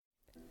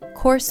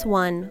Course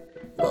 1.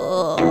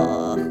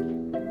 Ugh.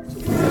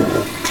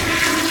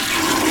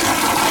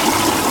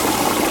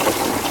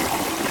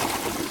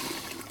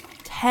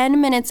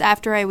 Ten minutes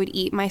after I would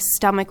eat, my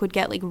stomach would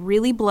get like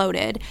really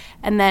bloated,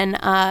 and then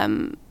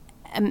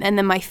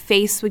my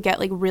face would get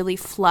like really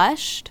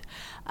flushed.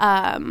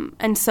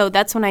 And so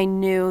that's when I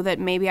knew that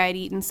maybe I'd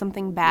eaten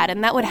something bad,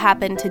 and that would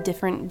happen to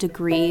different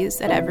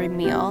degrees at every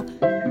meal.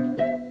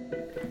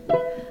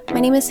 My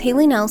name is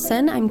Haley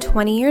Nelson. I'm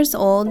 20 years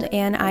old,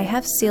 and I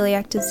have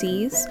celiac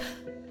disease.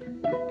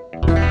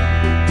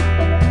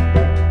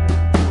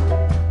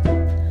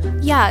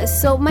 Yeah,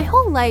 so my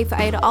whole life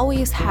I had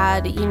always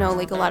had,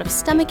 like a lot of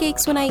stomach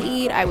aches when I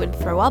eat. I would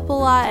throw up a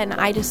lot, and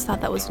I just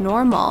thought that was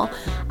normal.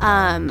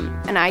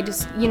 And I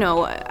just,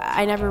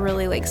 I never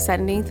really said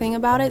anything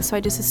about it, so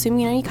I just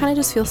assumed, you kind of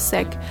just feel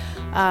sick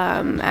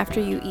after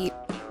you eat.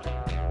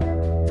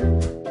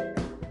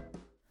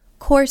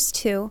 Course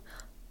 2.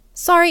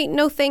 Sorry,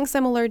 no thanks,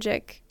 I'm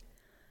allergic.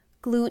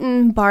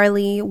 Gluten,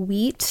 barley,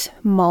 wheat,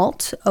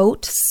 malt,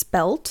 oat,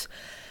 spelt,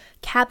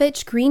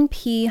 cabbage, green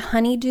pea,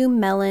 honeydew,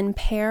 melon,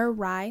 pear,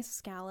 rye,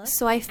 scallop.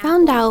 So I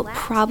found out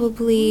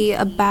probably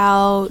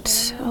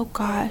about,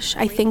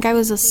 I think I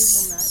was a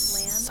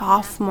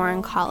sophomore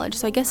in college.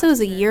 So I guess it was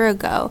a year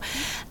ago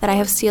that I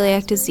have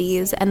celiac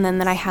disease, and then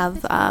that I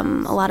have a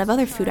lot of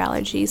other food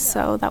allergies.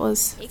 So that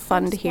was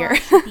fun to hear.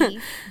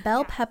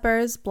 Bell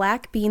peppers,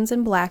 black beans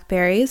and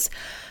blackberries,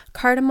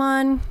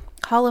 cardamom,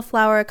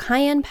 cauliflower,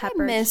 cayenne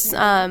pepper. I miss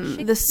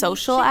the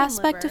social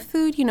aspect of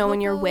food,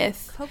 when you're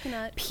with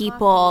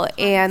people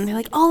and they're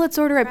like, oh, let's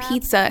order a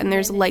pizza, and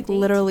there's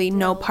literally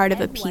no part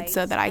of a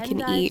pizza that I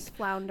can eat.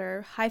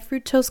 Flounder, high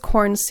fructose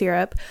corn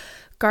syrup,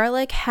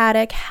 garlic,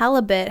 haddock,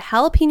 halibut,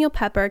 jalapeno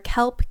pepper,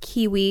 kelp,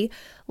 kiwi,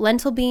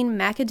 lentil bean,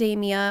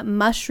 macadamia,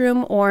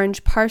 mushroom,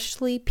 orange,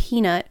 parsley,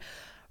 peanut,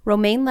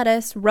 romaine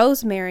lettuce,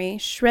 rosemary,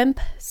 shrimp,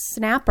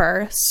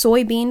 snapper,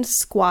 soybean,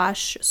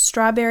 squash,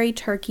 strawberry,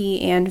 turkey,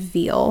 and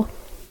veal.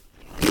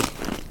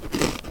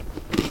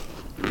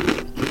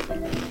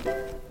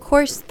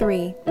 Course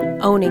 3,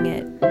 owning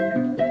it.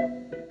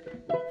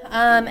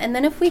 And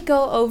then if we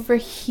go over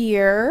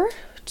here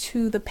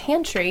to the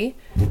pantry,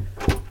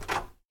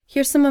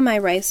 here's some of my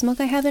rice milk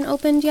I haven't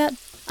opened yet.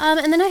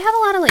 And then I have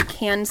a lot of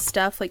canned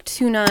stuff like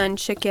tuna and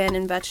chicken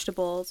and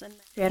vegetables. And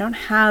I don't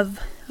have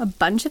a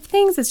bunch of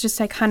things. It's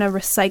just I kind of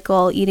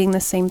recycle eating the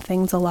same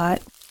things a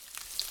lot.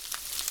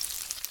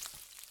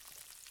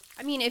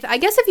 I mean, I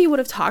guess if you would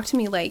have talked to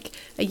me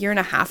a year and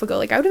a half ago, I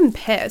would have been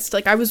pissed.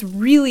 I was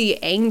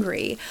really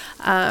angry.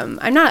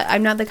 I'm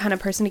not the kind of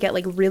person to get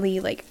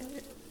really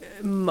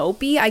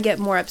mopey. I get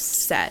more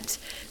upset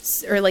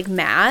or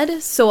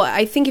mad. So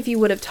I think if you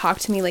would have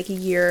talked to me a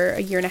year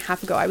and a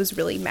half ago, I was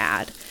really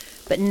mad.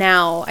 But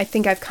now I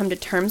think I've come to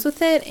terms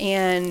with it,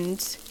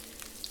 and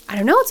I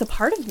don't know, it's a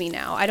part of me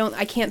now.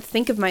 I can't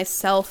think of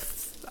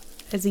myself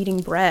as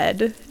eating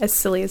bread, as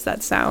silly as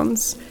that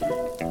sounds.